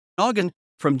Augen,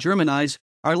 from German eyes,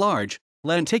 are large,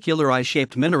 lenticular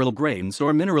eye-shaped mineral grains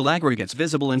or mineral aggregates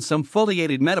visible in some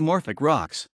foliated metamorphic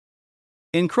rocks.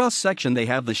 In cross-section they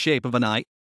have the shape of an eye.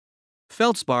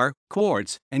 Feldspar,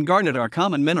 quartz, and garnet are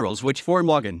common minerals which form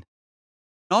augen.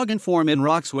 Augen form in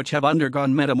rocks which have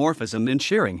undergone metamorphism in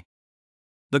shearing.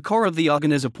 The core of the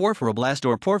augen is a porphyroblast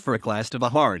or porphyroclast of a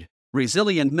hard,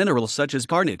 resilient mineral such as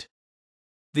garnet.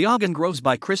 The augen grows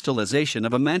by crystallization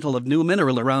of a mantle of new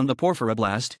mineral around the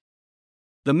porphyroblast.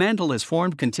 The mantle is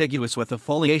formed contiguous with the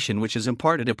foliation which is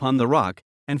imparted upon the rock,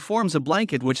 and forms a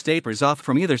blanket which tapers off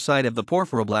from either side of the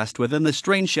porphyroblast within the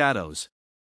strain shadows.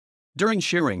 During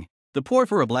shearing, the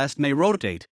porphyroblast may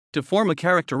rotate, to form a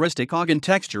characteristic augen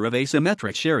texture of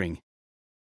asymmetric shearing.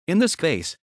 In this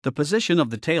case, the position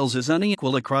of the tails is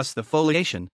unequal across the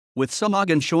foliation, with some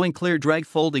augen showing clear drag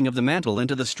folding of the mantle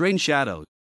into the strain shadow.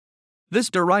 This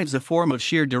derives a form of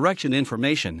shear direction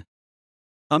information.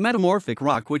 A metamorphic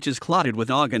rock which is clotted with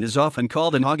augen is often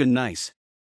called an augen gneiss.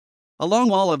 A long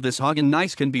wall of this augen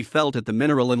gneiss can be felt at the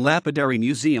Mineral and Lapidary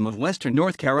Museum of Western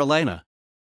North Carolina.